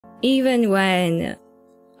even when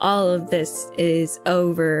all of this is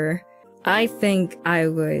over, I think I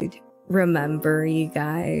would remember you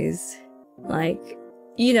guys. Like,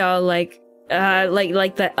 you know, like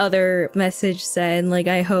that other message said, like,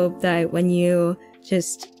 I hope that when you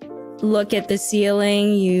just look at the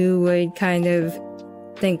ceiling, you would kind of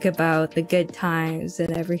think about the good times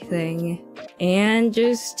and everything. And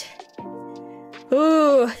just,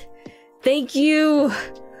 ooh, thank you.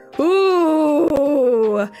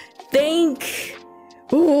 Ooh,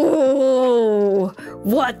 ooh,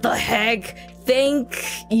 what the heck? Thank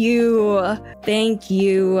you. Thank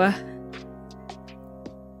you.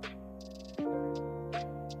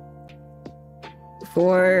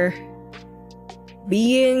 For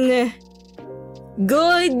being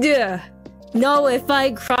good. No, if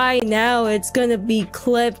I cry now, it's gonna be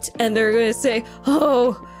clipped and they're gonna say,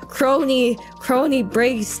 oh, Kronii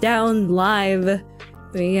breaks down live.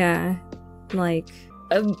 But yeah, like,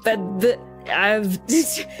 I've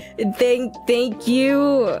thank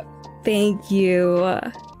you.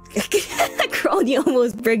 Kronii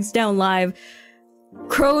almost breaks down live.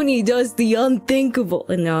 Kronii does the unthinkable.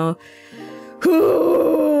 No.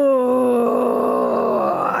 Ooh,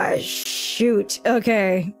 shoot.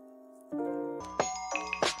 Okay.